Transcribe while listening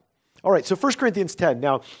All right, so 1 Corinthians 10.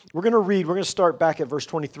 Now, we're going to start back at verse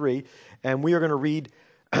 23, and we are going to read,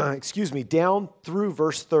 down through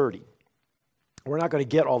verse 30. We're not going to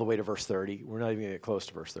get all the way to verse 30. We're not even going to get close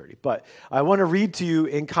to verse 30. But I want to read to you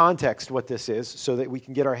in context what this is so that we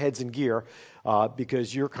can get our heads in gear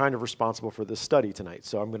because you're kind of responsible for this study tonight.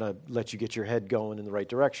 So I'm going to let you get your head going in the right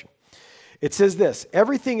direction. It says this: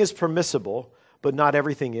 everything is permissible, but not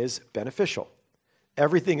everything is beneficial.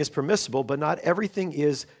 Everything is permissible, but not everything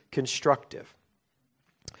is constructive.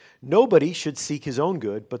 Nobody should seek his own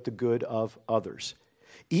good, but the good of others.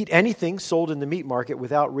 Eat anything sold in the meat market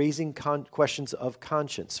without raising questions of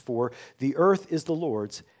conscience, for the earth is the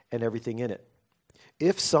Lord's and everything in it.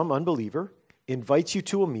 If some unbeliever invites you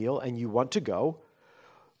to a meal and you want to go,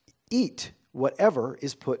 eat whatever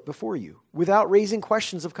is put before you, without raising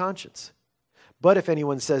questions of conscience. But if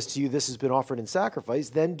anyone says to you, this has been offered in sacrifice,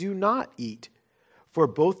 then do not eat, for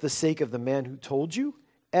both the sake of the man who told you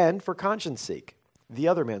and for conscience sake. The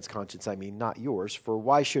other man's conscience, I mean, not yours, for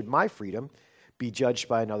why should my freedom be judged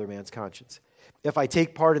by another man's conscience? If I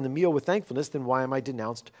take part in the meal with thankfulness, then why am I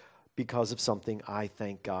denounced because of something I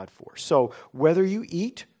thank God for? So whether you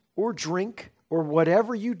eat or drink or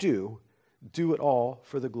whatever you do it all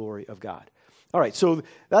for the glory of God. All right, so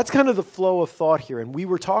that's kind of the flow of thought here. And we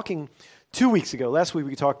were talking 2 weeks ago. Last week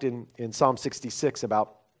we talked in Psalm 66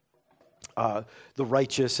 about the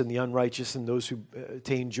righteous and the unrighteous and those who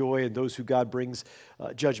attain joy and those who God brings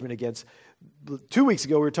judgment against. 2 weeks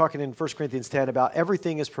ago, we were talking in 1 Corinthians 10 about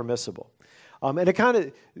everything is permissible. And it kind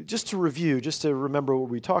of, just to review, just to remember what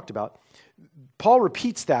we talked about, Paul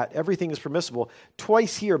repeats that everything is permissible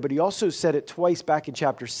twice here, but he also said it twice back in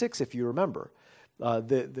chapter 6, if you remember.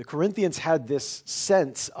 The Corinthians had this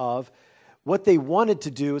sense of what they wanted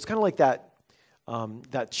to do. It's kind of like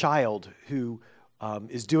that child who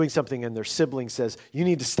is doing something and their sibling says, you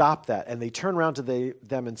need to stop that. And they turn around to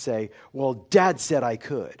them and say, well, Dad said I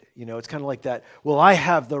could. You know, it's kind of like that, well, I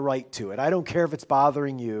have the right to it. I don't care if it's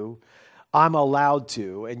bothering you. I'm allowed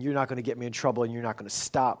to, and you're not going to get me in trouble, and you're not going to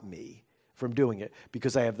stop me from doing it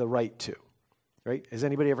because I have the right to. Right? Has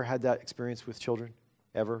anybody ever had that experience with children?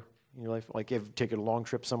 Ever in your life? Like you've taken a long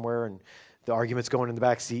trip somewhere and the argument's going in the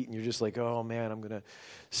back seat, and you're just like, oh, man, I'm going to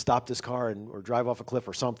stop this car or drive off a cliff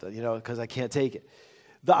or something, you know, because I can't take it.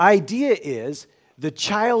 The idea is the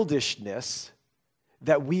childishness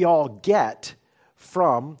that we all get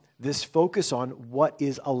from this focus on what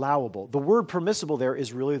is allowable. The word permissible there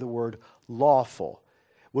is really the word lawful.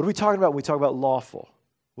 What are we talking about when we talk about lawful?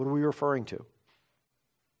 What are we referring to?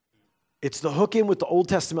 It's the hook in with the Old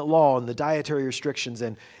Testament law and the dietary restrictions,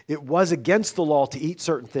 and it was against the law to eat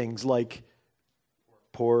certain things like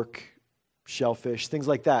pork, shellfish, things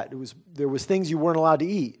like that. There was things you weren't allowed to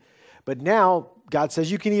eat, but now God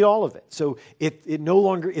says you can eat all of it. So it no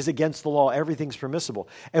longer is against the law. Everything's permissible.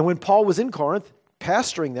 And when Paul was in Corinth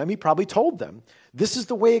pastoring them, he probably told them, this is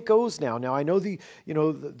the way it goes now. Now I know the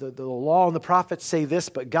law and the prophets say this,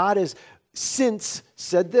 but God has since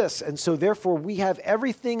said this. And so therefore we have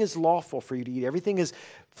everything is lawful for you to eat. Everything is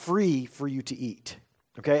free for you to eat.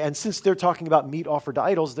 Okay, and since they're talking about meat offered to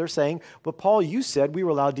idols, they're saying, but Paul, you said we were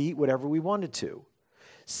allowed to eat whatever we wanted to.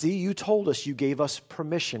 See, you told us, you gave us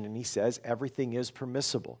permission. And he says, everything is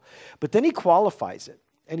permissible. But then he qualifies it.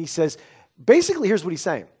 And he says, basically, here's what he's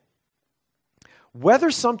saying.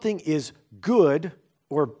 Whether something is good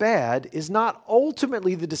or bad is not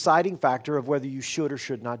ultimately the deciding factor of whether you should or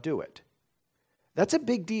should not do it. That's a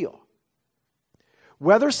big deal.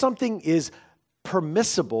 Whether something is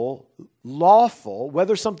permissible, lawful,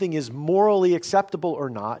 whether something is morally acceptable or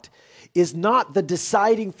not, is not the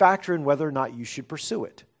deciding factor in whether or not you should pursue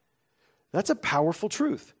it. That's a powerful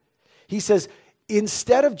truth. He says,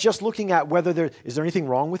 instead of just looking at whether is there anything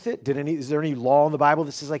wrong with it, is there any law in the Bible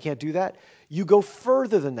that says I can't do that, you go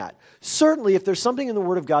further than that. Certainly, if there's something in the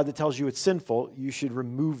Word of God that tells you it's sinful, you should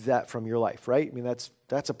remove that from your life, right? I mean,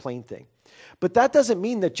 that's a plain thing. But that doesn't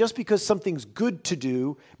mean that just because something's good to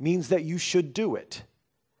do means that you should do it.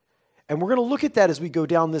 And we're going to look at that as we go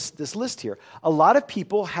down this list here. A lot of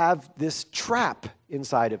people have this trap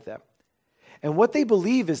inside of them. And what they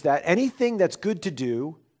believe is that anything that's good to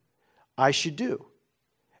do, I should do.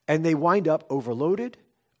 And they wind up overloaded,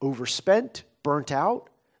 overspent, burnt out.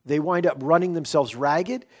 They wind up running themselves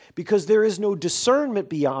ragged because there is no discernment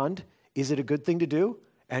beyond, is it a good thing to do?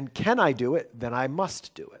 And can I do it? Then I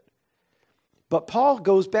must do it. But Paul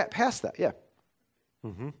goes back past that, yeah.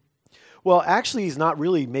 Mm-hmm. Well, actually, he's not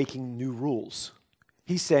really making new rules.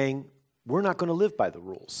 He's saying, we're not going to live by the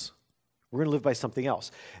rules. We're going to live by something else.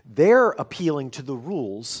 They're appealing to the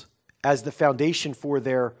rules as the foundation for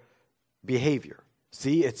their behavior.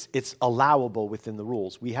 See, it's allowable within the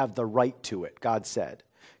rules. We have the right to it, God said.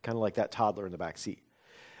 kind of like that toddler in the back seat.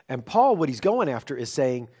 And Paul, what he's going after is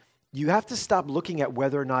saying, you have to stop looking at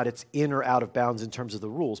whether or not it's in or out of bounds in terms of the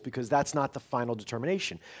rules, because that's not the final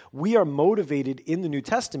determination. We are motivated in the New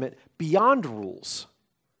Testament beyond rules.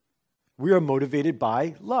 We are motivated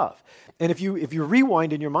by love. And if you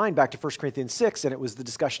rewind in your mind back to 1 Corinthians 6, and it was the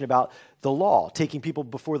discussion about the law, taking people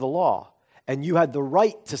before the law, and you had the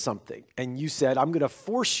right to something, and you said, I'm going to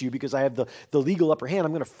force you, because I have the legal upper hand,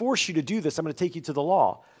 I'm going to force you to do this, I'm going to take you to the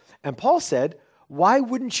law. And Paul said, why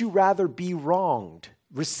wouldn't you rather be wronged,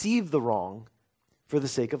 receive the wrong for the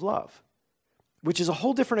sake of love? Which is a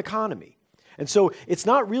whole different economy. And so it's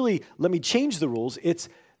not really, let me change the rules. It's,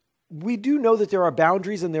 we do know that there are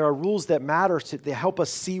boundaries and there are rules that matter to help us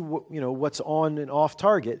see what's on and off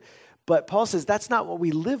target. But Paul says that's not what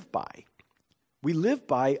we live by. We live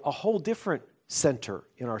by a whole different center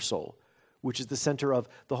in our soul, which is the center of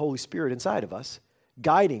the Holy Spirit inside of us,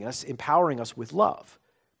 guiding us, empowering us with love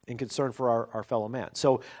and concern for our fellow man.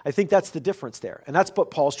 So I think that's the difference there. And that's what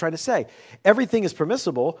Paul's trying to say. Everything is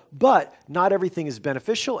permissible, but not everything is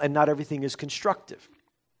beneficial and not everything is constructive.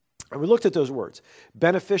 And we looked at those words: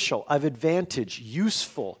 beneficial, of advantage,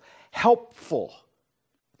 useful, helpful,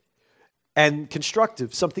 and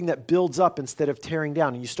constructive, something that builds up instead of tearing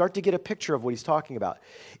down. And you start to get a picture of what he's talking about.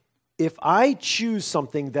 If I choose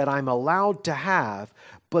something that I'm allowed to have,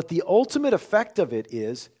 but the ultimate effect of it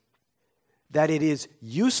is that it is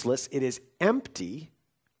useless, it is empty,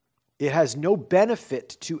 it has no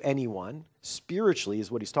benefit to anyone, spiritually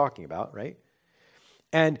is what he's talking about, right?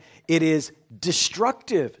 And it is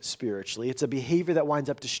destructive spiritually, it's a behavior that winds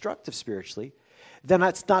up destructive spiritually, then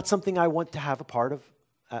that's not something I want to have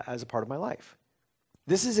as a part of my life.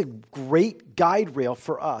 This is a great guide rail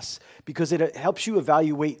for us because it helps you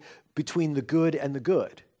evaluate between the good and the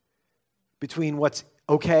good, between what's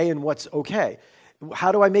okay and what's okay.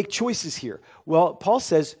 How do I make choices here? Well, Paul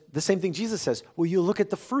says the same thing Jesus says. Well, you look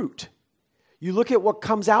at the fruit. You look at what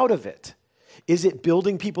comes out of it. Is it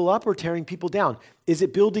building people up or tearing people down? Is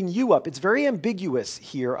it building you up? It's very ambiguous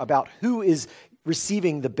here about who is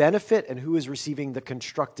receiving the benefit and who is receiving the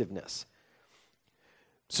constructiveness.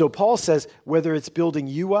 So Paul says whether it's building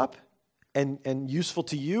you up and useful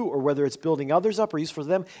to you, or whether it's building others up or useful to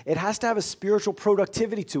them, it has to have a spiritual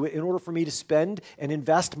productivity to it in order for me to spend and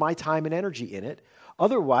invest my time and energy in it.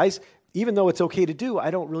 Otherwise, even though it's okay to do,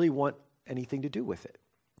 I don't really want anything to do with it.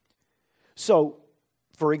 So,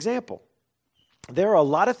 for example, there are a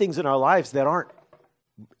lot of things in our lives that aren't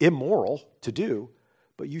immoral to do,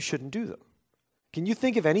 but you shouldn't do them. Can you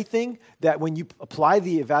think of anything that when you apply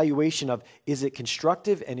the evaluation of is it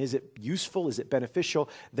constructive and is it useful, is it beneficial,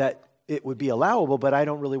 that it would be allowable, but I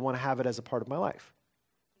don't really want to have it as a part of my life?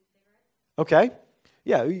 Okay.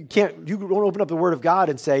 Yeah, you don't open up the Word of God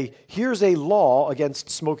and say, here's a law against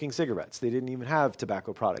smoking cigarettes. They didn't even have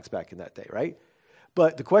tobacco products back in that day, right?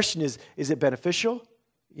 But the question is it beneficial?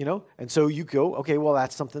 And so you go, okay, well,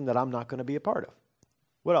 that's something that I'm not going to be a part of.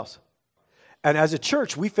 What else? And as a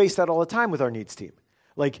church, we face that all the time with our needs team.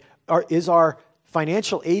 Like, is our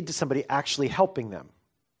financial aid to somebody actually helping them?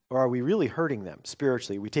 Or are we really hurting them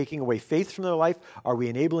spiritually? Are we taking away faith from their life? Are we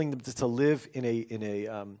enabling them to live in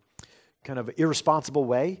a kind of irresponsible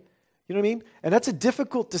way? You know what I mean? And that's a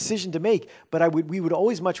difficult decision to make, but we would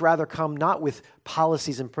always much rather come not with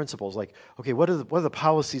policies and principles, like, okay, what are the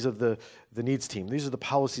policies of the needs team? These are the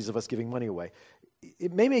policies of us giving money away.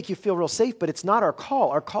 It may make you feel real safe, but it's not our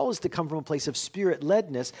call. Our call is to come from a place of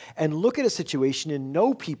spirit-ledness and look at a situation and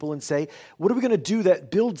know people and say, what are we going to do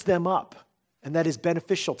that builds them up and that is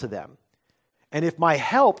beneficial to them? And if my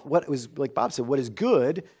help, what was, like Bob said, what is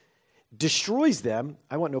good, destroys them,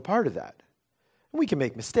 I want no part of that. And we can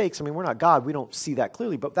make mistakes. I mean, we're not God. We don't see that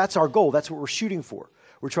clearly, but that's our goal. That's what we're shooting for.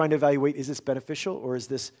 We're trying to evaluate, is this beneficial or is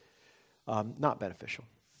this not beneficial?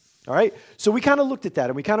 All right? So we kind of looked at that,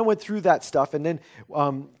 and we kind of went through that stuff, and then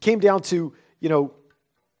came down to,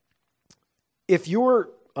 if your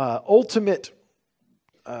ultimate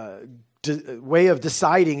way of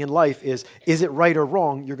deciding in life is it right or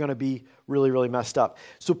wrong, you're going to be really, really messed up.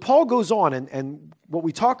 So Paul goes on, and what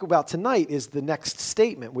we talk about tonight is the next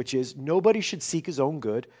statement, which is nobody should seek his own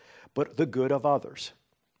good, but the good of others.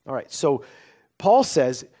 All right, so Paul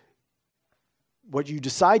says what you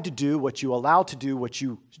decide to do, what you allow to do, what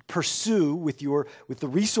you pursue with the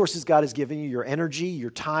resources God has given you, your energy, your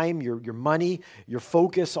time, your money, your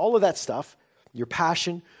focus, all of that stuff, your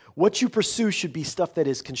passion, what you pursue should be stuff that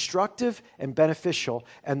is constructive and beneficial,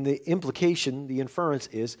 and the implication, the inference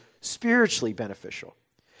is spiritually beneficial.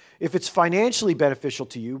 If it's financially beneficial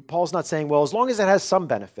to you, Paul's not saying, well, as long as it has some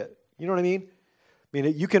benefit. You know what I mean? I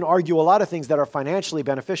mean, you can argue a lot of things that are financially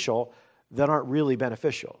beneficial that aren't really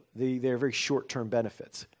beneficial. They're very short-term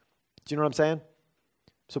benefits. Do you know what I'm saying?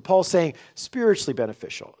 So Paul's saying spiritually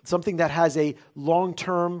beneficial, something that has a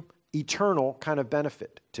long-term, eternal kind of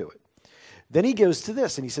benefit to it. Then he goes to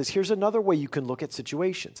this and he says, here's another way you can look at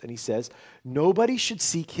situations. And he says, nobody should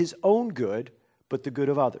seek his own good, but the good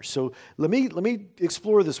of others. So let me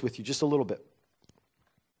explore this with you just a little bit.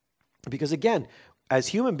 Because again, as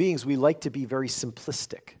human beings, we like to be very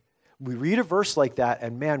simplistic. We read a verse like that,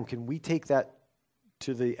 and man, can we take that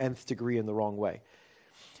to the nth degree in the wrong way.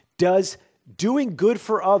 Does doing good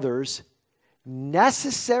for others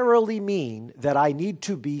necessarily mean that I need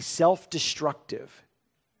to be self-destructive?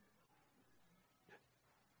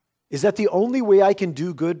 Is that the only way I can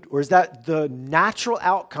do good, or is that the natural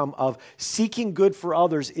outcome of seeking good for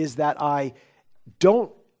others is that I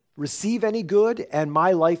don't receive any good and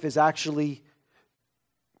my life is actually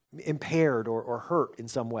impaired or hurt in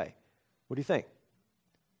some way? What do you think?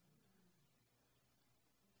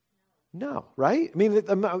 No, right? I mean,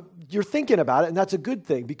 you're thinking about it, and that's a good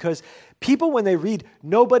thing, because people, when they read,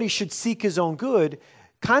 nobody should seek his own good,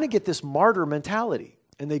 kind of get this martyr mentality.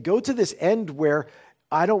 And they go to this end where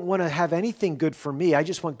I don't want to have anything good for me. I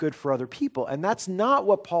just want good for other people. And that's not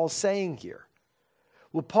what Paul's saying here.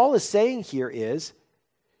 What Paul is saying here is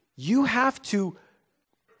you have to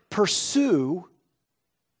pursue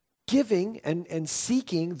giving and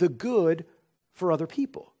seeking the good for other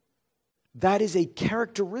people. That is a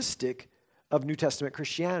characteristic of New Testament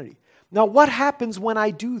Christianity. Now, what happens when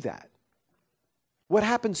I do that? What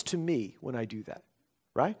happens to me when I do that?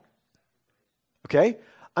 Right? Okay?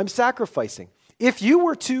 I'm sacrificing. If you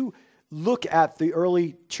were to look at the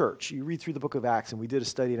early church, you read through the book of Acts, and we did a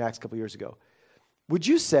study in Acts a couple years ago, would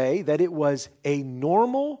you say that it was a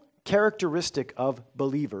normal characteristic of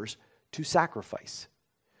believers to sacrifice?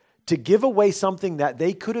 To give away something that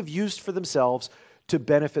they could have used for themselves to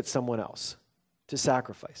benefit someone else, to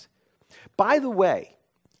sacrifice. By the way,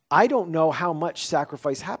 I don't know how much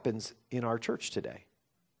sacrifice happens in our church today.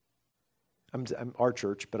 I'm our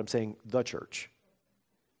church, but I'm saying the church.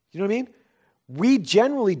 You know what I mean? We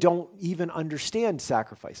generally don't even understand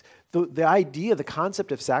sacrifice. The idea, the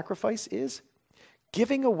concept of sacrifice is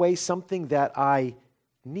giving away something that I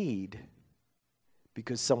need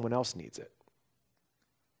because someone else needs it.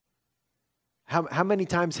 How many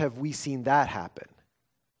times have we seen that happen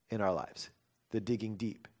in our lives? The digging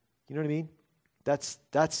deep. You know what I mean? That's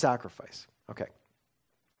sacrifice. Okay.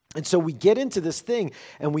 And so we get into this thing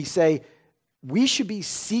and we say, we should be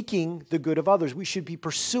seeking the good of others. We should be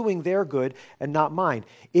pursuing their good and not mine.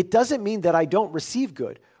 It doesn't mean that I don't receive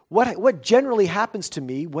good. What generally happens to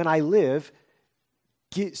me when I live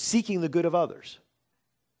seeking the good of others?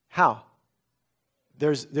 How?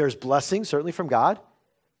 There's blessing, certainly from God.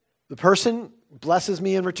 The person blesses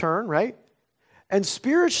me in return, right? And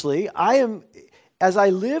spiritually, as I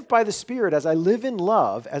live by the Spirit, as I live in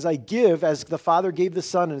love, as I give, as the Father gave the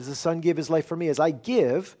Son, and as the Son gave his life for me, as I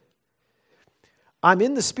give, I'm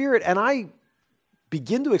in the Spirit, and I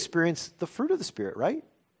begin to experience the fruit of the Spirit, right?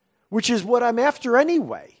 Which is what I'm after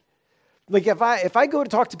anyway. Like if I go to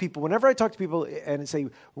talk to people, whenever I talk to people and say,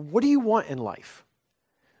 what do you want in life?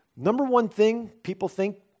 Number one thing people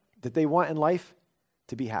think that they want in life,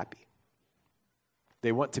 to be happy.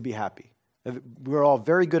 They want to be happy. We're all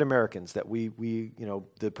very good Americans that we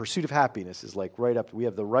the pursuit of happiness is like right up. We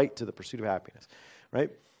have the right to the pursuit of happiness, right?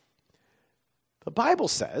 The Bible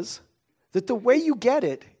says that the way you get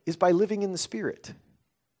it is by living in the Spirit.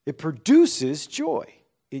 It produces joy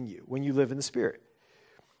in you when you live in the Spirit.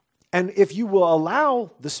 And if you will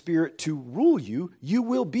allow the Spirit to rule you, you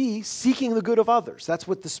will be seeking the good of others. That's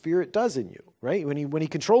what the Spirit does in you, right? When he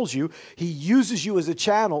controls you, he uses you as a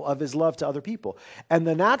channel of his love to other people. And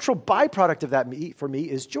the natural byproduct of that for me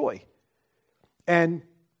is joy and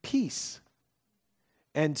peace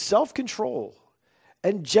and self-control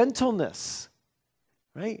and gentleness,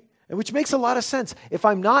 right? And which makes a lot of sense. If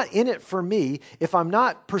I'm not in it for me, if I'm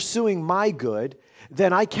not pursuing my good,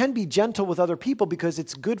 then I can be gentle with other people because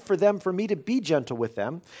it's good for them, for me to be gentle with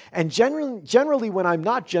them. And generally when I'm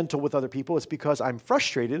not gentle with other people, it's because I'm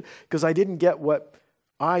frustrated because I didn't get what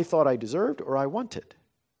I thought I deserved or I wanted.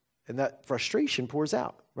 And that frustration pours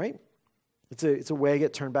out, right? It's a way I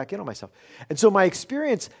get turned back in on myself. And so my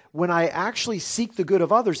experience when I actually seek the good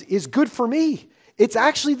of others is good for me. It's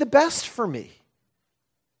actually the best for me.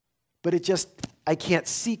 But I can't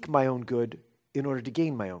seek my own good in order to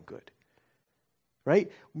gain my own good.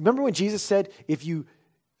 Right? Remember when Jesus said, if you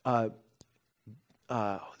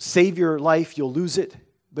save your life, you'll lose it.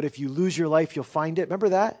 But if you lose your life, you'll find it. Remember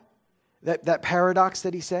that? That paradox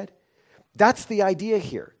that he said? That's the idea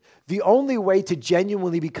here. The only way to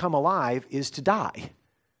genuinely become alive is to die.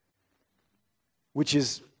 which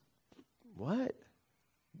is, what?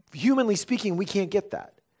 Humanly speaking, we can't get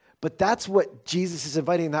that. But that's what Jesus is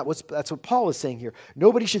inviting, and that's what Paul is saying here.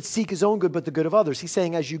 Nobody should seek his own good but the good of others. He's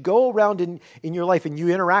saying as you go around in your life and you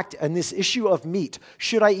interact, and this issue of meat,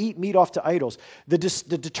 should I eat meat off to idols? The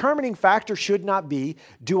determining factor should not be,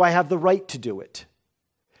 do I have the right to do it?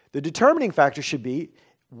 The determining factor should be,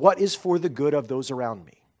 what is for the good of those around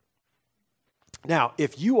me? Now,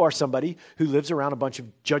 if you are somebody who lives around a bunch of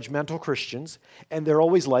judgmental Christians, and they're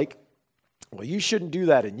always like, well, you shouldn't do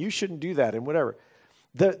that, and you shouldn't do that, and whatever.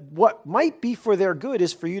 What might be for their good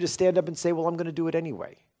is for you to stand up and say, well, I'm going to do it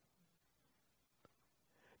anyway.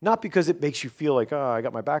 Not because it makes you feel like, oh, I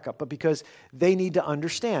got my back up, but because they need to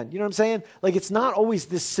understand. You know what I'm saying? Like, it's not always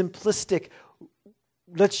this simplistic,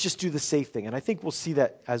 let's just do the safe thing. And I think we'll see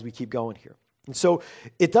that as we keep going here. And so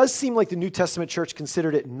it does seem like the New Testament church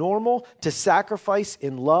considered it normal to sacrifice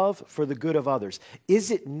in love for the good of others.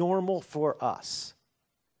 Is it normal for us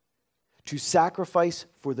to sacrifice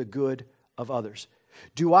for the good of others?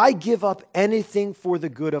 Do I give up anything for the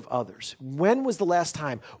good of others? When was the last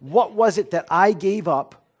time? What was it that I gave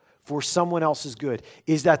up for someone else's good?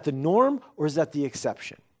 Is that the norm or is that the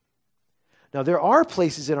exception? Now, there are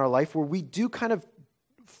places in our life where we do kind of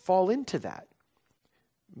fall into that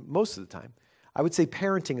most of the time. I would say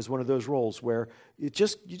parenting is one of those roles where you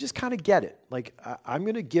just kind of get it. Like, I'm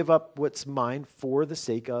going to give up what's mine for the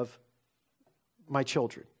sake of my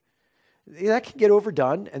children. That can get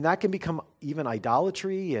overdone, and that can become even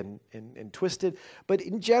idolatry and twisted. But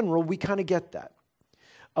in general, we kind of get that.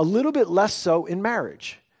 A little bit less so in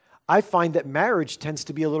marriage. I find that marriage tends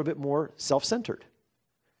to be a little bit more self-centered.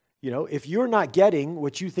 You know, if you're not getting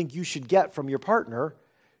what you think you should get from your partner,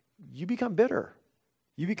 you become bitter.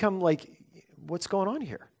 You become like, what's going on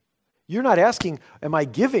here? You're not asking, am I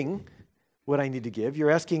giving what I need to give?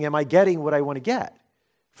 You're asking, am I getting what I want to get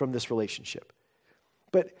from this relationship?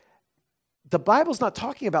 But the Bible's not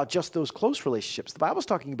talking about just those close relationships. The Bible's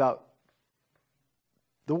talking about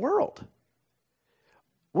the world.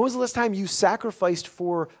 When was the last time you sacrificed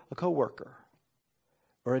for a coworker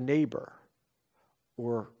or a neighbor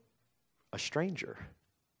or a stranger?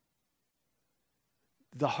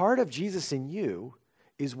 The heart of Jesus in you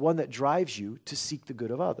is one that drives you to seek the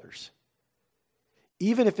good of others,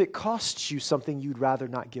 even if it costs you something you'd rather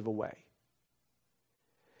not give away.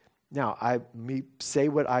 Now, I may say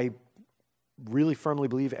what I really firmly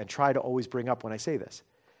believe and try to always bring up when I say this.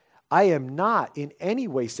 I am not in any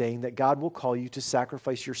way saying that God will call you to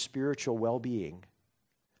sacrifice your spiritual well-being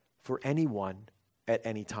for anyone at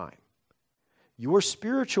any time. Your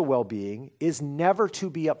spiritual well-being is never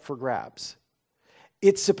to be up for grabs.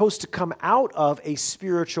 It's supposed to come out of a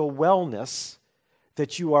spiritual wellness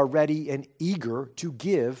that you are ready and eager to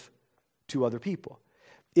give to other people.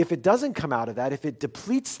 If it doesn't come out of that, if it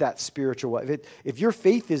depletes that spiritual, if your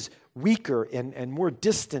faith is weaker and more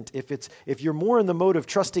distant, if you're more in the mode of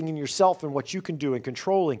trusting in yourself and what you can do and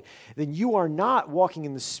controlling, then you are not walking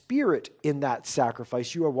in the Spirit in that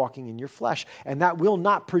sacrifice. You are walking in your flesh. And that will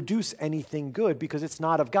not produce anything good because it's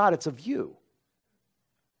not of God, it's of you.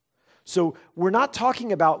 So we're not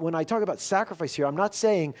talking about, when I talk about sacrifice here, I'm not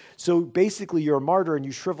saying, so basically you're a martyr and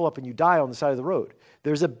you shrivel up and you die on the side of the road.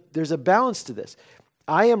 There's a balance to this.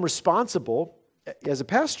 I am responsible as a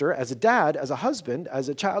pastor, as a dad, as a husband, as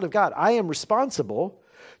a child of God. I am responsible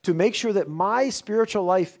to make sure that my spiritual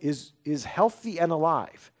life is healthy and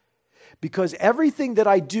alive. Because everything that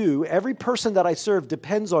I do, every person that I serve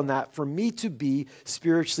depends on that for me to be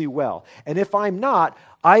spiritually well. And if I'm not,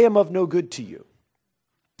 I am of no good to you.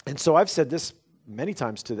 And so I've said this many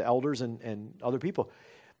times to the elders and other people.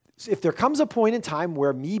 If there comes a point in time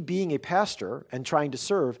where me being a pastor and trying to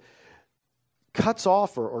serve cuts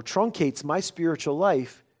off or truncates my spiritual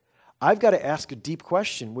life, I've got to ask a deep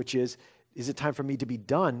question, which is it time for me to be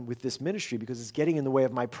done with this ministry because it's getting in the way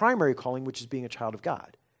of my primary calling, which is being a child of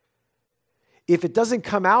God? If it doesn't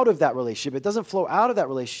come out of that relationship, it doesn't flow out of that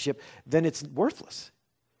relationship, then it's worthless.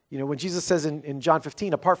 You know, when Jesus says in John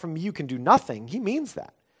 15, apart from me, you can do nothing, he means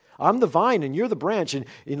that. I'm the vine and you're the branch, and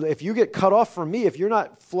if you get cut off from me, if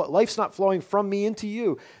life's not flowing from me into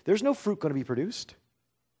you, there's no fruit going to be produced.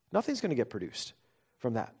 Nothing's going to get produced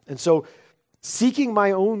from that. And so seeking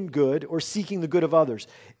my own good or seeking the good of others,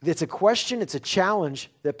 it's a question, it's a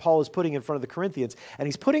challenge that Paul is putting in front of the Corinthians. And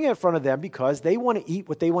he's putting it in front of them because they want to eat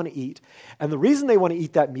what they want to eat. And the reason they want to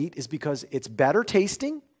eat that meat is because it's better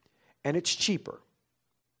tasting and it's cheaper.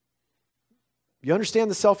 You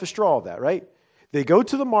understand the selfish draw of that, right? They go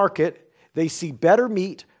to the market, they see better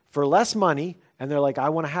meat for less money, And they're like, I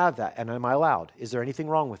want to have that. And am I allowed? Is there anything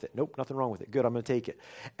wrong with it? Nope, nothing wrong with it. Good, I'm going to take it.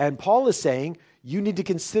 And Paul is saying you need to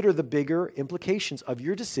consider the bigger implications of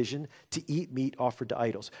your decision to eat meat offered to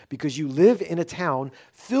idols, because you live in a town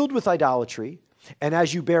filled with idolatry. And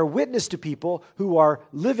as you bear witness to people who are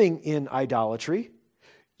living in idolatry,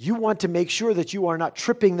 you want to make sure that you are not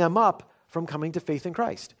tripping them up from coming to faith in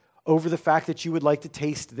Christ over the fact that you would like to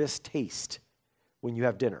taste this taste when you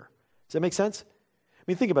have dinner. Does that make sense? I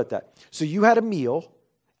mean, think about that. So you had a meal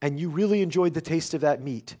and you really enjoyed the taste of that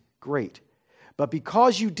meat. Great. But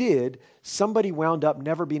because you did, somebody wound up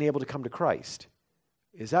never being able to come to Christ.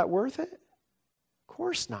 Is that worth it? Of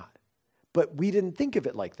course not. But we didn't think of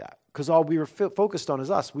it like that because all we were focused on is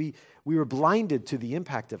us. We were blinded to the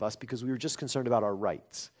impact of us because we were just concerned about our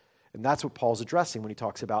rights. And that's what Paul's addressing when he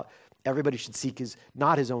talks about everybody should seek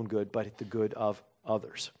not his own good, but the good of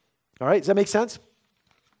others. All right, does that make sense?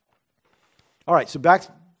 All right, so back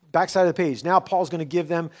side of the page. Now Paul's going to give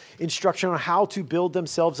them instruction on how to build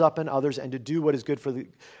themselves up and others and to do what is good for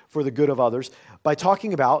the good of others by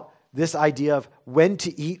talking about this idea of when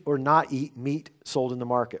to eat or not eat meat sold in the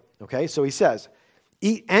market. Okay, so he says,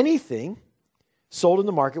 eat anything sold in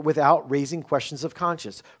the market without raising questions of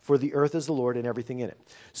conscience, for the earth is the Lord and everything in it.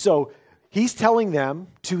 So he's telling them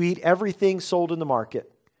to eat everything sold in the market,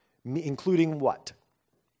 including what?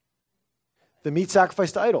 The meat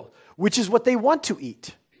sacrificed to idol, which is what they want to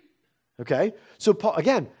eat. Okay? So Paul,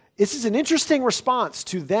 again, this is an interesting response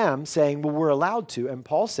to them saying, well, we're allowed to. And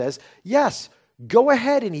Paul says, yes, go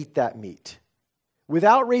ahead and eat that meat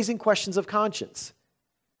without raising questions of conscience.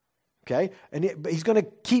 Okay? And he's going to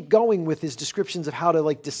keep going with his descriptions of how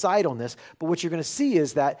to decide on this. But what you're going to see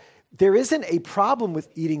is that there isn't a problem with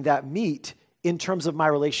eating that meat in terms of my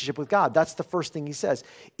relationship with God. That's the first thing he says.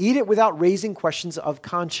 Eat it without raising questions of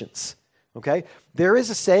conscience. Okay? There is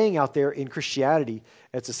a saying out there in Christianity,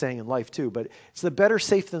 it's a saying in life too, but it's the better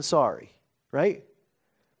safe than sorry, right?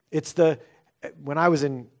 When I was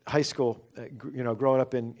in high school, growing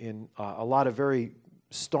up in a lot of very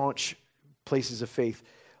staunch places of faith,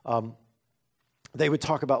 they would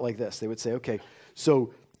talk about like this. They would say, okay,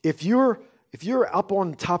 so if you're up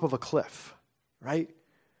on top of a cliff, right?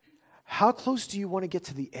 How close do you want to get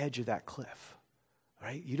to the edge of that cliff?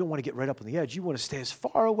 Right? You don't want to get right up on the edge. You want to stay as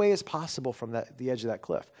far away as possible from the edge of that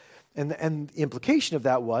cliff. And the implication of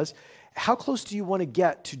that was, how close do you want to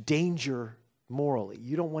get to danger morally?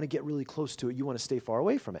 You don't want to get really close to it. You want to stay far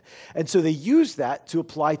away from it. And so they use that to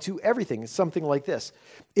apply to everything. It's something like this.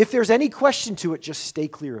 If there's any question to it, just stay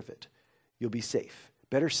clear of it. You'll be safe.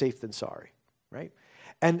 Better safe than sorry. Right?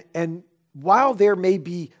 And while there may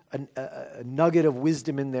be a nugget of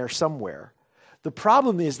wisdom in there somewhere, the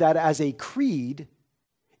problem is that as a creed,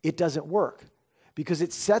 it doesn't work because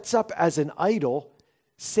it sets up as an idol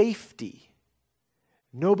safety.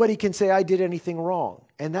 Nobody can say I did anything wrong.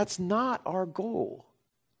 And that's not our goal.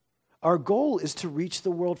 Our goal is to reach the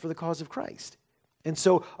world for the cause of Christ. And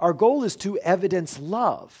so our goal is to evidence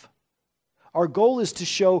love. Our goal is to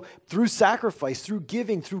show through sacrifice, through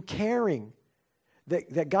giving, through caring,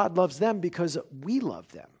 that God loves them because we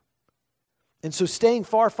love them. And so staying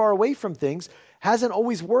far, far away from things hasn't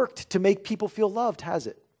always worked to make people feel loved, has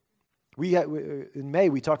it? In May,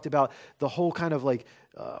 we talked about the whole kind of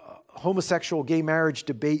homosexual gay marriage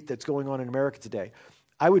debate that's going on in America today.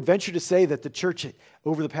 I would venture to say that the church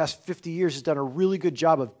over the past 50 years has done a really good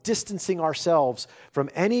job of distancing ourselves from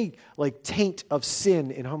any taint of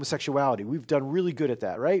sin in homosexuality. We've done really good at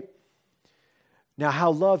that, right? Now,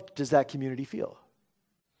 how loved does that community feel?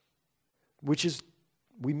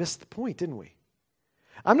 We missed the point, didn't we?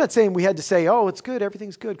 I'm not saying we had to say, oh, it's good,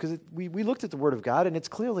 everything's good, because we looked at the Word of God, and it's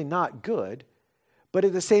clearly not good. But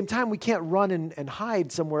at the same time, we can't run and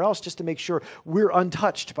hide somewhere else just to make sure we're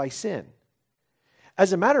untouched by sin.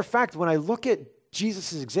 As a matter of fact, when I look at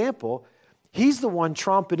Jesus' example, he's the one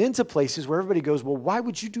tromping into places where everybody goes, well, why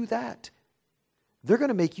would you do that? They're going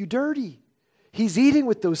to make you dirty. He's eating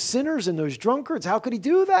with those sinners and those drunkards. How could he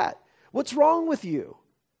do that? What's wrong with you?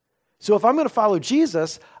 So if I'm going to follow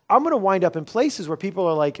Jesus, I'm going to wind up in places where people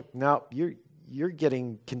are like, no, you're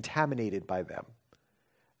getting contaminated by them.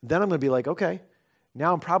 Then I'm going to be like, okay,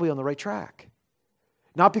 now I'm probably on the right track.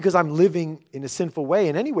 Not because I'm living in a sinful way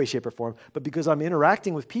in any way, shape, or form, but because I'm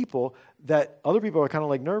interacting with people that other people are kind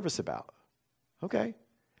of nervous about. Okay,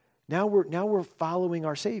 now we're following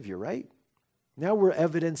our Savior, right? Now we're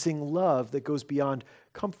evidencing love that goes beyond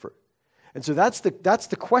comfort. And so that's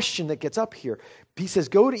the question that gets up here. He says,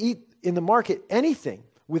 go to eat in the market anything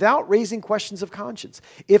without raising questions of conscience.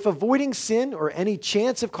 If avoiding sin or any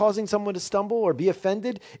chance of causing someone to stumble or be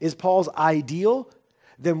offended is Paul's ideal,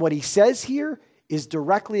 then what he says here is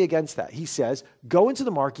directly against that. He says, go into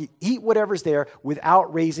the market, eat whatever's there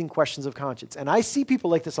without raising questions of conscience. And I see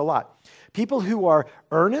people like this a lot. People who are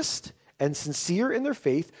earnest and sincere in their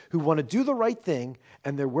faith, who want to do the right thing,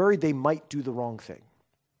 and they're worried they might do the wrong thing.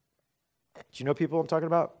 Do you know people I'm talking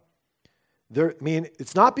about?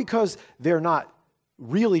 It's not because they're not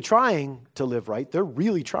really trying to live right. They're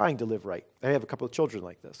really trying to live right. I have a couple of children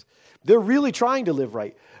like this. They're really trying to live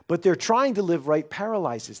right, but their trying to live right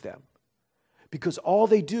paralyzes them because all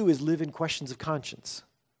they do is live in questions of conscience.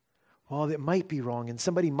 Well, it might be wrong, and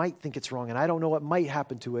somebody might think it's wrong, and I don't know what might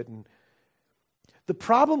happen to it. And the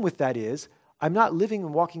problem with that is I'm not living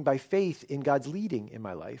and walking by faith in God's leading in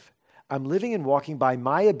my life. I'm living and walking by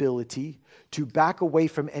my ability to back away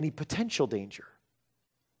from any potential danger.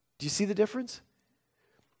 Do you see the difference?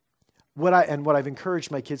 What I've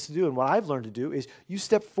encouraged my kids to do and what I've learned to do is you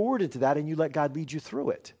step forward into that and you let God lead you through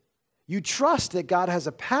it. You trust that God has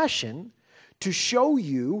a passion to show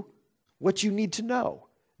you what you need to know.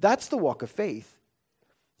 That's the walk of faith.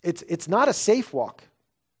 It's not a safe walk.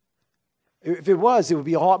 If it was, it would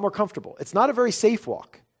be a lot more comfortable. It's not a very safe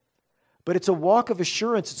walk. But it's a walk of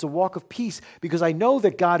assurance. It's a walk of peace because I know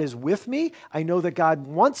that God is with me. I know that God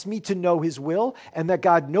wants me to know his will and that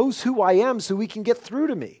God knows who I am so he can get through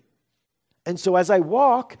to me. And so as I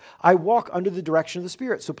walk under the direction of the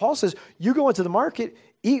Spirit. So Paul says, you go into the market,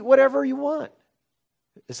 eat whatever you want,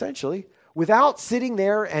 essentially, without sitting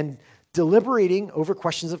there and deliberating over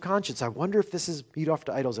questions of conscience. I wonder if this is meat offered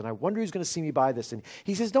to idols, and I wonder who's going to see me buy this. And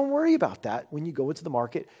he says, don't worry about that when you go into the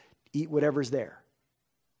market, eat whatever's there.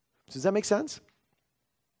 Does that make sense?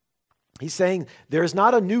 He's saying there's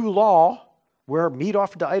not a new law where meat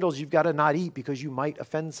offered to idols you've got to not eat because you might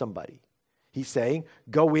offend somebody. He's saying,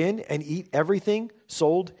 go in and eat everything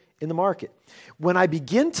sold in the market. When I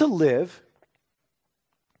begin to live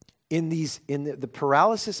in the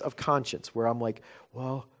paralysis of conscience, where I'm like,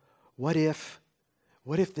 well, what if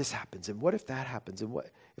this happens? And what if that happens? And what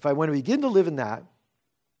if I want to begin to live in that,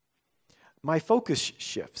 my focus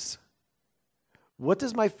shifts. What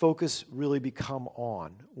does my focus really become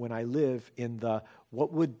on when I live in the,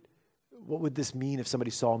 what would this mean if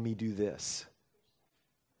somebody saw me do this?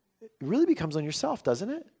 It really becomes on yourself,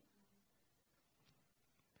 doesn't it?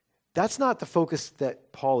 That's not the focus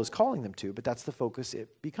that Paul is calling them to, but that's the focus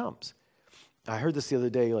it becomes. I heard this the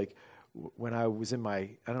other day, like when I was in I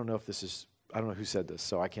don't know who said this,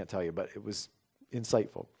 so I can't tell you, but it was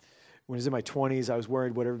insightful. When I was in my 20s, I was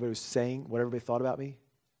worried what everybody was saying, what everybody thought about me.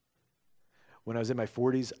 When I was in my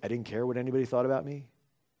 40s, I didn't care what anybody thought about me.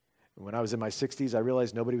 And when I was in my 60s, I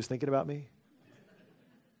realized nobody was thinking about me.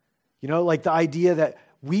 You know, like the idea that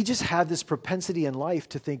we just have this propensity in life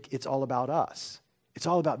to think it's all about us. It's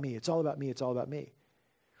all about me. It's all about me. It's all about me.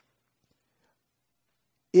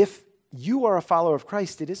 If you are a follower of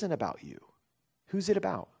Christ, it isn't about you. Who's it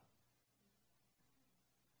about?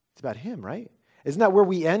 It's about him, right? Isn't that where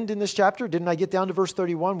we end in this chapter? Didn't I get down to verse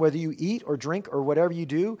 31? Whether you eat or drink or whatever you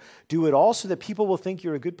do it all so that people will think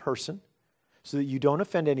you're a good person, so that you don't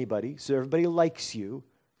offend anybody, so everybody likes you.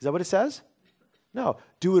 Is that what it says? No.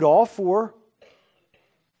 Do it all for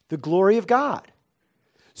the glory of God.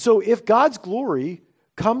 So if God's glory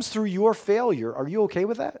comes through your failure, are you okay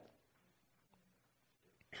with that?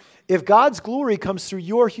 If God's glory comes through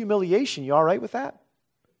your humiliation, you all right with that?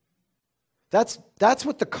 That's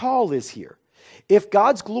what the call is here. If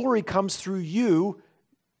God's glory comes through you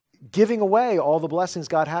giving away all the blessings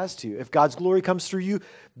God has to you, if God's glory comes through you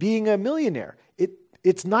being a millionaire,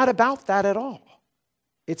 it's not about that at all.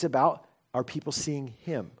 It's about, are people seeing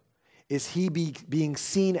him? Is he being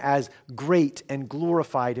seen as great and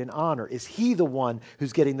glorified in honor? Is he the one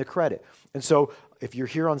who's getting the credit? And so if you're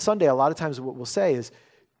here on Sunday, a lot of times what we'll say is,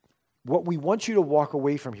 what we want you to walk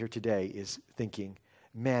away from here today is thinking,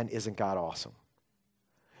 man, isn't God awesome?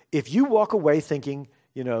 If you walk away thinking,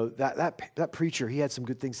 you know, that preacher, he had some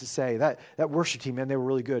good things to say. That worship team, man, they were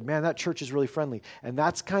really good. Man, that church is really friendly. And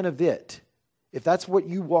that's kind of it. If that's what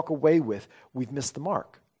you walk away with, we've missed the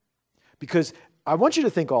mark. Because I want you to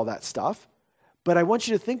think all that stuff, but I want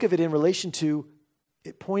you to think of it in relation to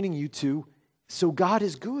it pointing you to, so God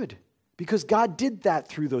is good. Because God did that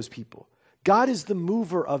through those people. God is the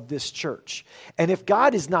mover of this church. And if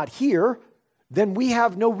God is not here, then we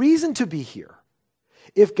have no reason to be here.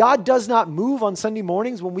 If God does not move on Sunday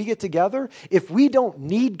mornings when we get together, if we don't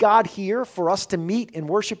need God here for us to meet and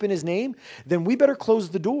worship in his name, then we better close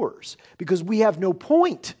the doors because we have no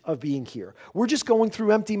point of being here. We're just going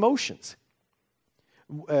through empty motions.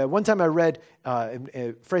 One time I read,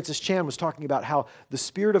 Francis Chan was talking about how the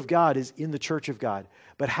Spirit of God is in the church of God,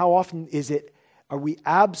 but how often Are we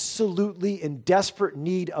absolutely in desperate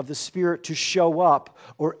need of the Spirit to show up,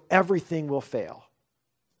 or everything will fail?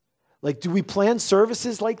 Like, do we plan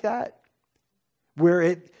services like that?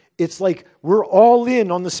 Where it's like we're all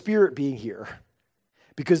in on the Spirit being here.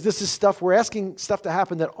 Because this is stuff, we're asking stuff to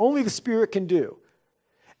happen that only the Spirit can do.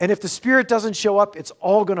 And if the Spirit doesn't show up, it's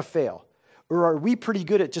all going to fail. Or are we pretty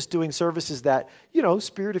good at just doing services that,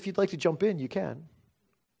 Spirit, if you'd like to jump in, you can.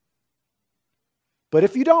 But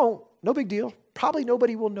if you don't, no big deal. Probably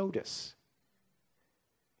nobody will notice.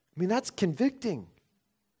 I mean, that's convicting.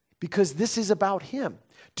 Because this is about Him.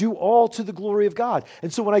 Do all to the glory of God.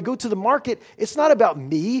 And so when I go to the market, it's not about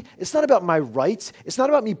me. It's not about my rights. It's not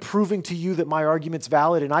about me proving to you that my argument's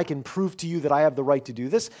valid and I can prove to you that I have the right to do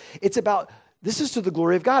this. It's about, this is to the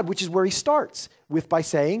glory of God, which is where he starts with by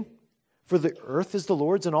saying, for the earth is the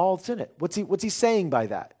Lord's and all that's in it. What's he saying by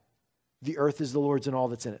that? The earth is the Lord's and all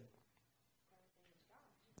that's in it.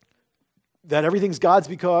 That everything's God's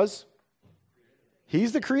because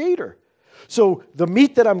He's the creator. So the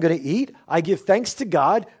meat that I'm going to eat, I give thanks to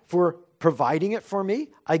God for providing it for me.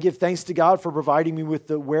 I give thanks to God for providing me with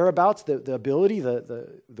the whereabouts, the ability,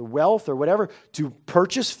 the wealth or whatever to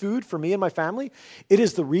purchase food for me and my family. It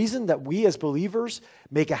is the reason that we as believers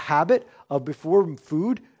make a habit of before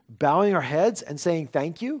food, bowing our heads and saying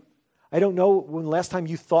thank you. I don't know when the last time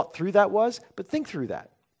you thought through that was, but think through that.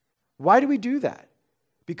 Why do we do that?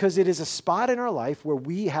 Because it is a spot in our life where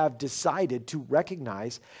we have decided to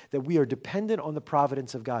recognize that we are dependent on the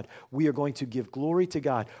providence of God. We are going to give glory to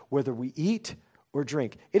God, whether we eat or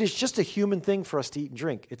drink. It is just a human thing for us to eat and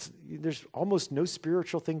drink. There's almost no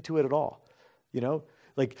spiritual thing to it at all.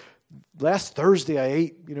 Like last Thursday I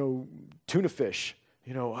ate, tuna fish.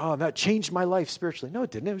 That changed my life spiritually. No,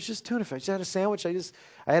 it didn't. It was just tuna fish. I just had a sandwich.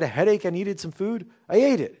 I had a headache. I needed some food. I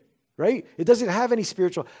ate it, right? It doesn't have any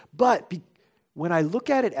spiritual. But when I look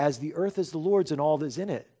at it as the earth is the Lord's and all that's in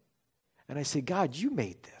it, and I say, God, you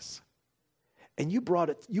made this, and you brought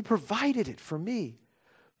it, you provided it for me.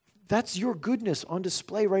 That's your goodness on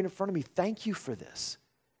display right in front of me. Thank you for this.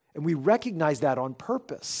 And we recognize that on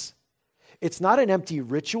purpose. It's not an empty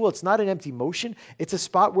ritual. It's not an empty motion. It's a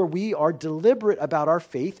spot where we are deliberate about our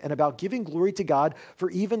faith and about giving glory to God for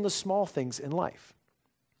even the small things in life.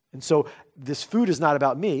 And so this food is not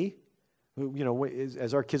about me.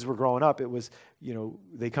 As our kids were growing up, it was,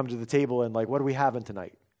 they come to the table and like, what are we having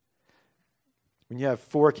tonight? When you have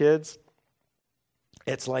 4 kids,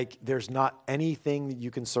 it's like there's not anything that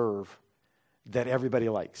you can serve that everybody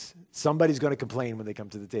likes. Somebody's going to complain when they come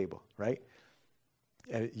to the table, right?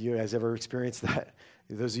 You guys ever experienced that?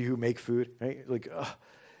 Those of you who make food, right? Like,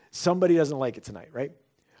 somebody doesn't like it tonight, right?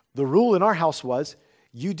 The rule in our house was,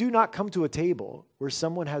 you do not come to a table where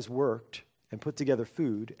someone has worked and put together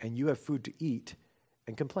food, and you have food to eat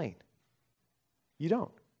and complain. You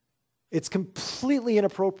don't. It's completely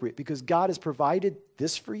inappropriate because God has provided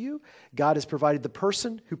this for you. God has provided the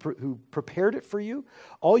person who prepared it for you.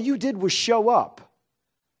 All you did was show up.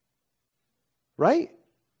 Right?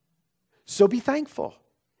 So be thankful.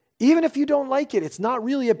 Even if you don't like it, it's not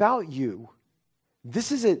really about you.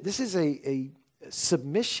 This is a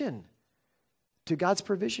submission to God's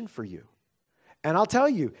provision for you. And I'll tell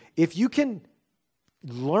you, if you can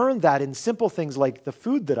learn that in simple things like the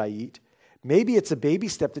food that I eat, maybe it's a baby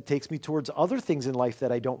step that takes me towards other things in life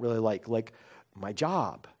that I don't really like my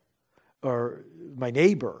job or my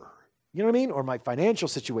neighbor, you know what I mean? Or my financial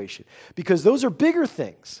situation, because those are bigger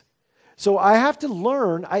things. So I have to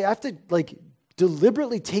learn, I have to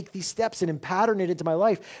deliberately take these steps and pattern it into my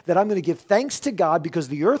life that I'm going to give thanks to God because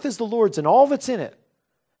the earth is the Lord's and all that's in it.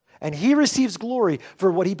 And He receives glory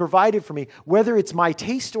for what He provided for me, whether it's my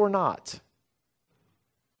taste or not.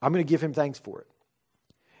 I'm going to give Him thanks for it.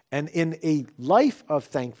 And in a life of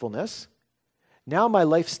thankfulness, now my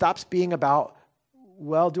life stops being about,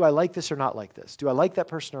 well, do I like this or not like this? Do I like that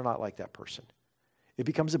person or not like that person? It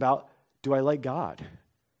becomes about, do I like God?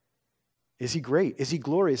 Is He great? Is He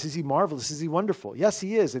glorious? Is He marvelous? Is He wonderful? Yes,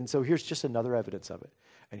 He is. And so here's just another evidence of it.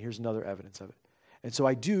 And here's another evidence of it. And so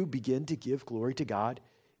I do begin to give glory to God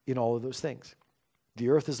in all of those things. The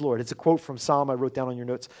earth is Lord. It's a quote from Psalm I wrote down on your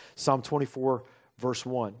notes, Psalm 24, verse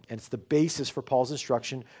 1. And it's the basis for Paul's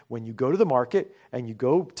instruction. When you go to the market and you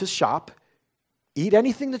go to shop, eat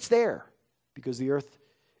anything that's there because the earth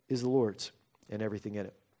is the Lord's and everything in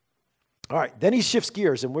it. All right, then he shifts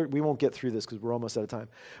gears, and we won't get through this because we're almost out of time.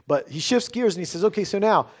 But he shifts gears and he says, okay, so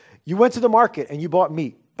now you went to the market and you bought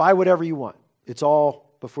meat. Buy whatever you want. It's all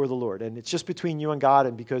before the Lord. And it's just between you and God,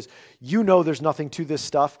 and because you know there's nothing to this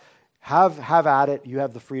stuff, have at it. You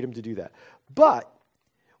have the freedom to do that. But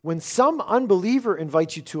When some unbeliever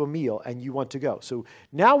invites you to a meal and you want to go. So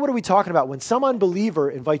now what are we talking about? When some unbeliever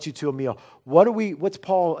invites you to a meal, what's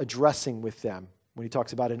Paul addressing with them when he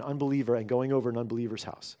talks about an unbeliever and going over an unbeliever's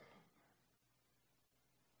house?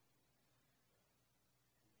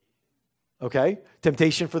 Okay.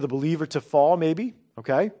 Temptation for the believer to fall, maybe.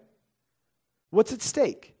 Okay. What's at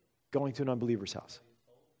stake going to an unbeliever's house?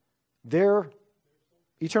 Their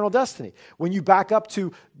eternal destiny. When you back up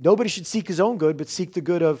to nobody should seek his own good, but seek the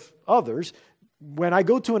good of others. When I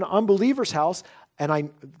go to an unbeliever's house,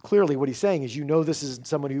 and clearly what he's saying is, this is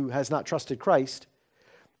someone who has not trusted Christ.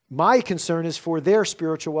 My concern is for their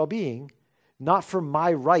spiritual well-being, not for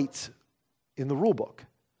my rights in the rule book.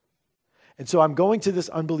 And so I'm going to this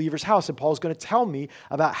unbeliever's house, and Paul's going to tell me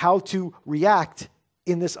about how to react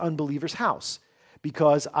in this unbeliever's house,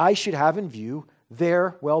 because I should have in view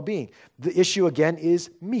their well-being. The issue, again, is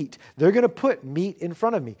meat. They're going to put meat in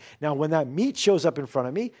front of me. Now, when that meat shows up in front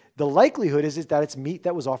of me, the likelihood is that it's meat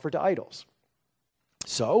that was offered to idols.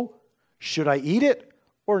 So, should I eat it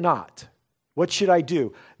or not? What should I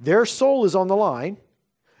do? Their soul is on the line,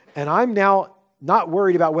 and I'm now not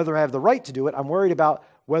worried about whether I have the right to do it. I'm worried about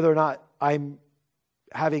whether or not I'm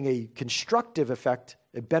having a constructive effect,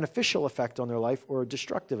 a beneficial effect on their life, or a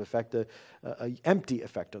destructive effect, a empty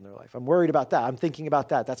effect on their life. I'm worried about that. I'm thinking about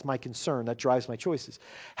that. That's my concern. That drives my choices.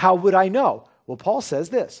 How would I know? Well, Paul says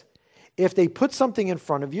this. If they put something in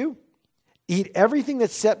front of you, eat everything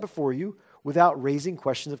that's set before you without raising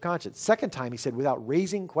questions of conscience. Second time he said, without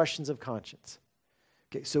raising questions of conscience.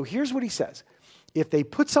 Okay, so here's what he says. If they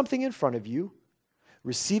put something in front of you,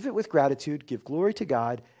 receive it with gratitude, give glory to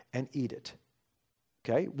God, and eat it.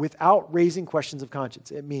 Okay, without raising questions of conscience.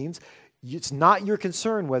 It means it's not your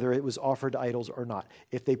concern whether it was offered to idols or not.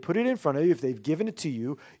 If they put it in front of you, if they've given it to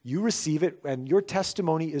you, you receive it, and your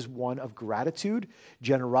testimony is one of gratitude,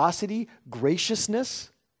 generosity, graciousness.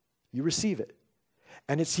 You receive it.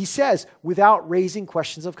 And he says, without raising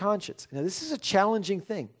questions of conscience. Now, this is a challenging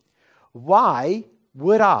thing. What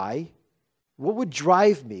would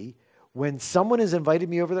drive me when someone has invited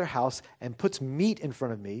me over their house and puts meat in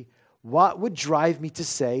front of me? What would drive me to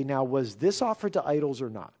say, now, was this offered to idols or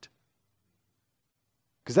not?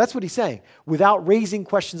 Because that's what he's saying. Without raising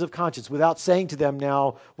questions of conscience, without saying to them,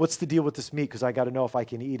 now, what's the deal with this meat? Because I got to know if I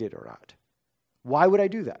can eat it or not. Why would I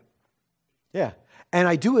do that? Yeah. And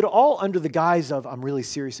I do it all under the guise of, I'm really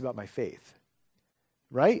serious about my faith.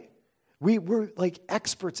 Right? We're like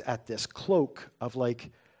experts at this cloak of like,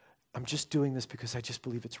 I'm just doing this because I just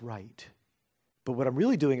believe it's right. But what I'm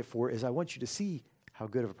really doing it for is I want you to see how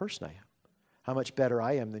good of a person I am, how much better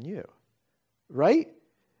I am than you, right?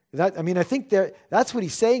 I think that's what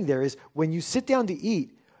he's saying there is when you sit down to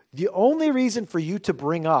eat, the only reason for you to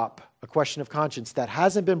bring up a question of conscience that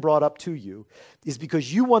hasn't been brought up to you is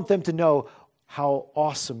because you want them to know how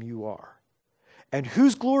awesome you are. And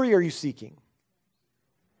whose glory are you seeking?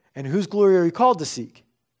 And whose glory are you called to seek?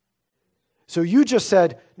 So you just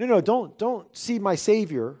said, no, don't see my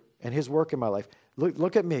Savior and his work in my life.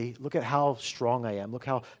 Look at me. Look at how strong I am. Look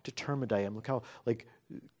how determined I am. Look how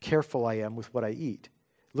careful I am with what I eat.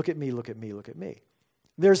 Look at me, look at me, look at me.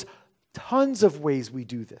 There's tons of ways we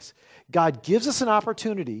do this. God gives us an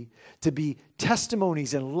opportunity to be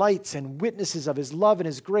testimonies and lights and witnesses of his love and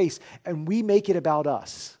his grace, and we make it about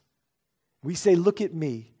us. We say, look at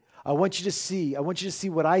me. I want you to see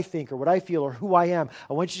what I think or what I feel or who I am.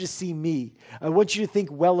 I want you to see me. I want you to think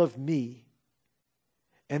well of me.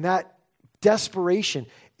 And that desperation,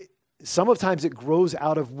 sometimes it grows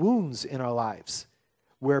out of wounds in our lives,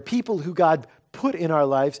 where people who God put in our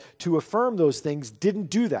lives to affirm those things didn't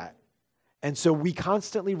do that. And so we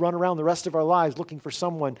constantly run around the rest of our lives looking for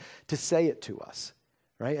someone to say it to us,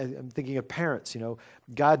 right? I'm thinking of parents,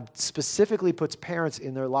 God specifically puts parents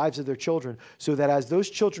in their lives of their children so that as those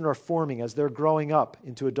children are forming, as they're growing up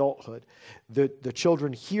into adulthood, the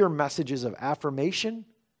children hear messages of affirmation.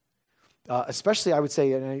 Especially, I would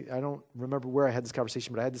say, and I don't remember where I had this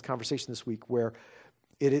conversation, but I had this conversation this week where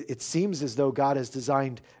it seems as though God has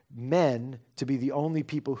designed men to be the only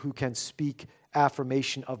people who can speak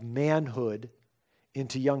affirmation of manhood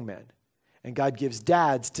into young men. And God gives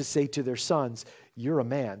dads to say to their sons, you're a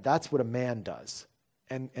man. That's what a man does.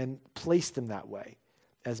 And place them that way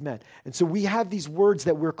as men. And so we have these words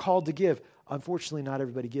that we're called to give. Unfortunately, not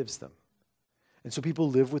everybody gives them. And so people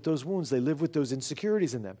live with those wounds. They live with those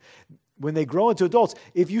insecurities in them. When they grow into adults,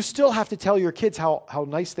 if you still have to tell your kids how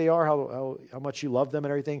nice they are, how much you love them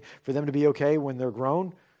and everything, for them to be okay when they're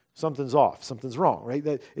grown, something's off, something's wrong, right?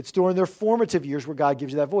 It's during their formative years where God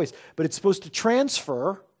gives you that voice. But it's supposed to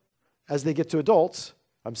transfer as they get to adults.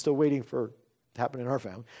 I'm still waiting for it to happen in our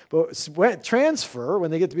family. But transfer,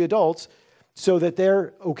 when they get to be adults, so that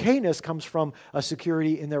their okayness comes from a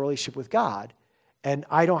security in their relationship with God. And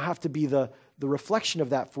I don't have to be the reflection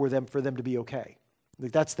of that for them to be okay.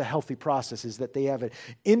 Like that's the healthy process, is that they have an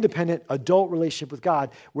independent adult relationship with God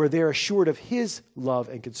where they're assured of his love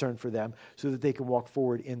and concern for them so that they can walk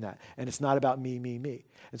forward in that. And it's not about me, me, me.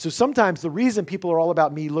 And so sometimes the reason people are all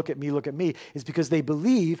about me, look at me, is because they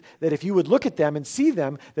believe that if you would look at them and see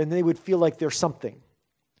them, then they would feel like they're something.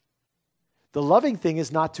 The loving thing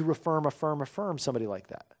is not to affirm somebody like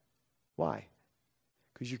that. Why?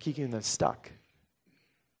 Because you're keeping them stuck.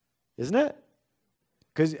 Isn't it?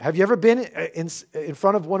 Because have you ever been in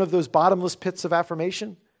front of one of those bottomless pits of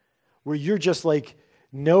affirmation where you're just like,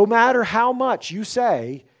 no matter how much you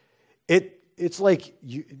say, it's like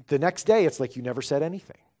the next day it's like you never said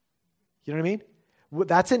anything. You know what I mean?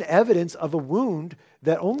 That's an evidence of a wound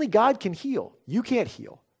that only God can heal. You can't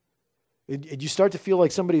heal. And you start to feel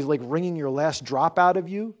like somebody's like wringing your last drop out of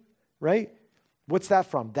you, right? What's that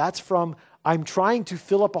from? That's from, I'm trying to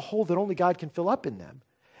fill up a hole that only God can fill up in them.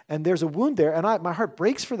 And there's a wound there, and my heart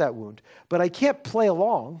breaks for that wound. But I can't play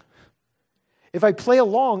along. If I play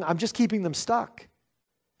along, I'm just keeping them stuck.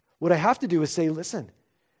 What I have to do is say, listen,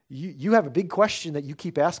 you have a big question that you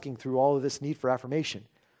keep asking through all of this need for affirmation.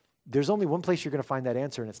 There's only one place you're going to find that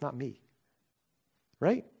answer, and it's not me.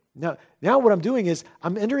 Right? Now what I'm doing is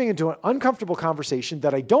I'm entering into an uncomfortable conversation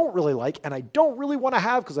that I don't really like and I don't really want to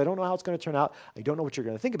have because I don't know how it's going to turn out. I don't know what you're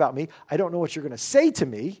going to think about me. I don't know what you're going to say to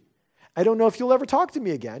me. I don't know if you'll ever talk to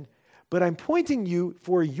me again, but I'm pointing you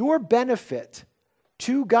for your benefit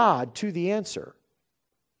to God, to the answer.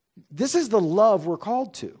 This is the love we're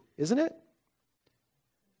called to, isn't it?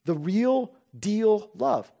 The real deal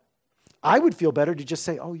love. I would feel better to just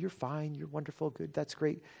say, oh, you're fine, you're wonderful, good, that's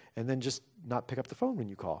great, and then just not pick up the phone when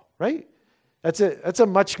you call, right? That's a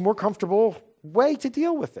much more comfortable way to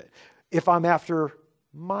deal with it if I'm after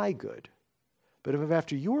my good. But if I'm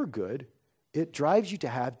after your good, it drives you to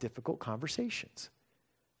have difficult conversations.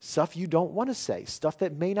 Stuff you don't want to say, stuff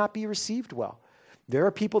that may not be received well. There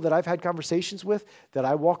are people that I've had conversations with that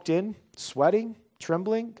I walked in sweating,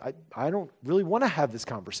 trembling. I don't really want to have this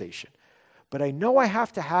conversation. But I know I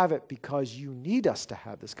have to have it because you need us to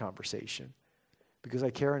have this conversation because I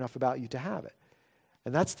care enough about you to have it.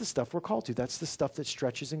 And that's the stuff we're called to. That's the stuff that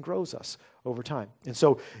stretches and grows us over time. And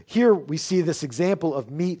so here we see this example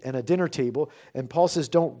of meat and a dinner table. And Paul says,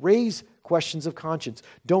 don't raise questions of conscience.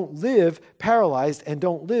 Don't live paralyzed and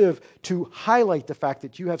don't live to highlight the fact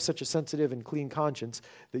that you have such a sensitive and clean conscience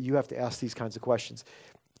that you have to ask these kinds of questions.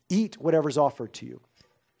 Eat whatever's offered to you.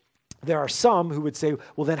 There are some who would say,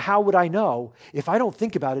 well, then how would I know? If I don't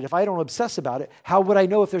think about it, if I don't obsess about it, how would I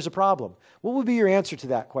know if there's a problem? What would be your answer to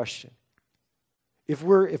that question? If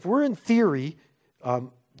we're in theory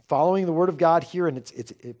following the Word of God here, and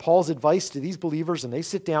it's Paul's advice to these believers, and they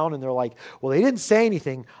sit down and they're like, well, they didn't say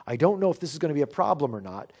anything. I don't know if this is going to be a problem or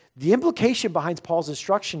not. The implication behind Paul's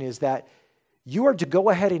instruction is that you are to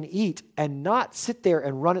go ahead and eat and not sit there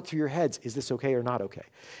and run it through your heads. Is this okay or not okay?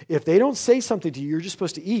 If they don't say something to you, you're just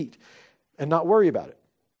supposed to eat and not worry about it.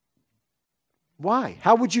 Why?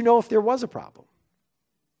 How would you know if there was a problem?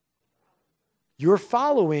 You're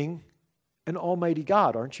following an almighty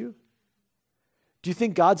God, aren't you? Do you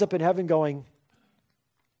think God's up in heaven going,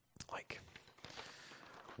 like,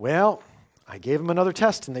 well, I gave them another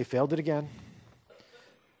test and they failed it again.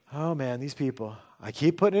 Oh man, these people, I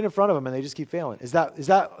keep putting it in front of them and they just keep failing. Is that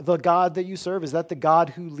the God that you serve? Is that the God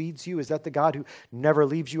who leads you? Is that the God who never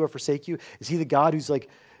leaves you or forsake you? Is he the God who's like,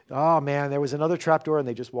 oh man, there was another trapdoor and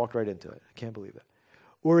they just walked right into it. I can't believe it.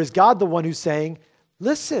 Or is God the one who's saying,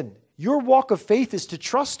 listen, your walk of faith is to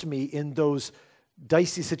trust me in those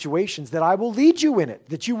dicey situations, that I will lead you in it,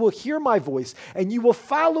 that you will hear my voice and you will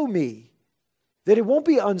follow me, that it won't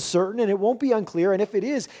be uncertain and it won't be unclear. And if it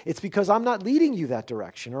is, it's because I'm not leading you that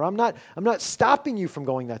direction, or I'm not stopping you from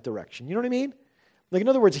going that direction. You know what I mean? Like, in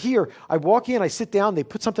other words, here, I walk in, I sit down, they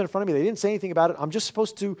put something in front of me, they didn't say anything about it. I'm just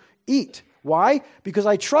supposed to eat. Why? Because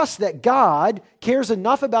I trust that God cares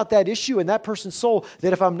enough about that issue and that person's soul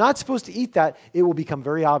that if I'm not supposed to eat that, it will become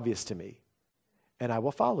very obvious to me. And I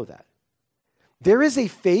will follow that. There is a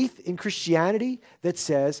faith in Christianity that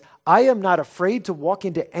says, I am not afraid to walk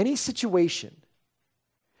into any situation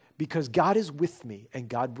because God is with me and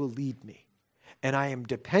God will lead me. And I am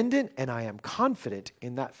dependent and I am confident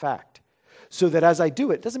in that fact. So that as I do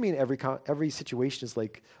it, doesn't mean every situation is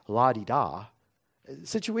like la-di-da.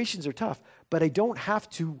 Situations are tough, but I don't have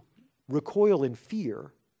to recoil in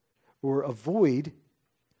fear or avoid.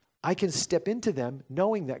 I can step into them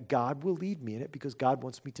knowing that God will lead me in it because God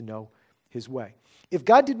wants me to know his way. If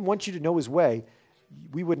God didn't want you to know his way,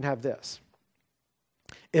 we wouldn't have this.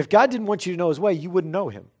 If God didn't want you to know his way, you wouldn't know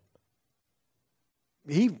him.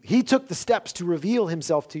 He took the steps to reveal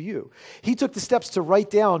himself to you. He took the steps to write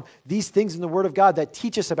down these things in the Word of God that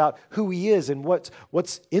teach us about who he is and what's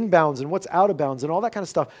inbounds and what's out of bounds and all that kind of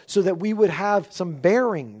stuff so that we would have some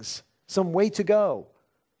bearings, some way to go.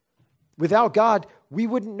 Without God, we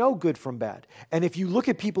wouldn't know good from bad. And if you look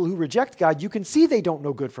at people who reject God, you can see they don't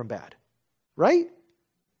know good from bad, right?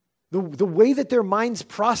 The way that their minds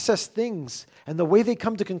process things and the way they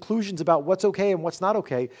come to conclusions about what's okay and what's not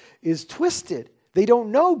okay is twisted. They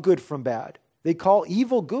don't know good from bad. They call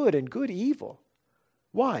evil good and good evil.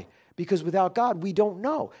 Why? Because without God, we don't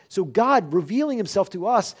know. So God revealing himself to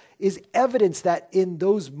us is evidence that in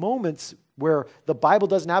those moments where the Bible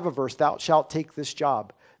doesn't have a verse, thou shalt take this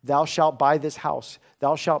job, thou shalt buy this house,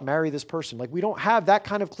 thou shalt marry this person. Like we don't have that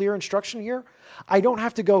kind of clear instruction here. I don't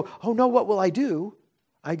have to go, oh no, what will I do?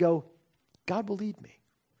 I go, God will lead me.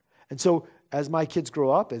 And so as my kids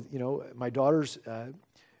grow up, my daughter's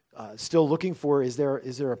still looking for, is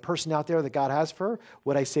there a person out there that God has for her?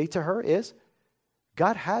 What I say to her is,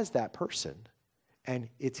 God has that person, and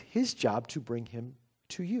it's his job to bring him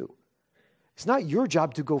to you. It's not your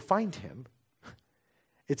job to go find him.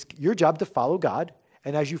 It's your job to follow God,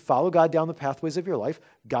 and as you follow God down the pathways of your life,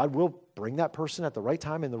 God will bring that person at the right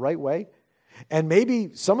time in the right way. And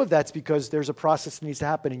maybe some of that's because there's a process that needs to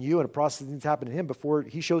happen in you and a process that needs to happen in him before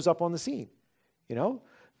he shows up on the scene.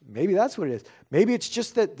 Maybe that's what it is. Maybe it's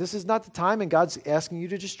just that this is not the time and God's asking you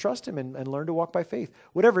to just trust him and learn to walk by faith.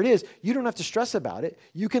 Whatever it is, you don't have to stress about it.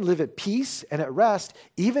 You can live at peace and at rest,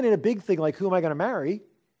 even in a big thing like who am I going to marry,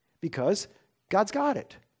 because God's got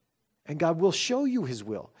it. And God will show you his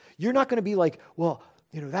will. You're not going to be like, well,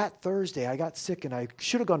 that Thursday I got sick and I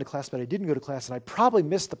should have gone to class, but I didn't go to class and I probably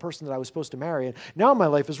missed the person that I was supposed to marry and now my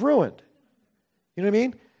life is ruined. You know what I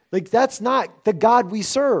mean? Like that's not the God we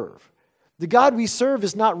serve. The God we serve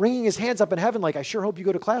is not wringing his hands up in heaven like, I sure hope you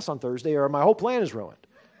go to class on Thursday or my whole plan is ruined.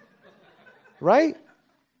 Right?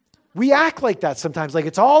 We act like that sometimes, like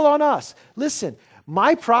it's all on us. Listen,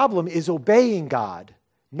 my problem is obeying God,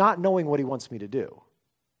 not knowing what he wants me to do.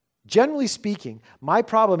 Generally speaking, my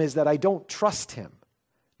problem is that I don't trust him,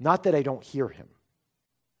 not that I don't hear him.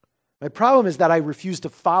 My problem is that I refuse to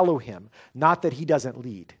follow him, not that he doesn't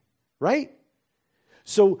lead. Right?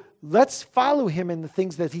 So let's follow him in the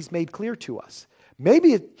things that he's made clear to us.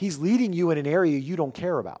 Maybe he's leading you in an area you don't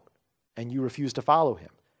care about and you refuse to follow him.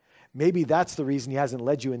 Maybe that's the reason he hasn't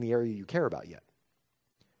led you in the area you care about yet.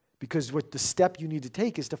 Because what the step you need to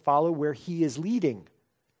take is to follow where he is leading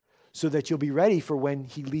so that you'll be ready for when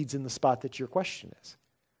he leads in the spot that your question is.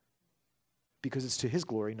 Because it's to his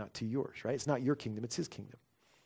glory, not to yours, right? It's not your kingdom, it's his kingdom.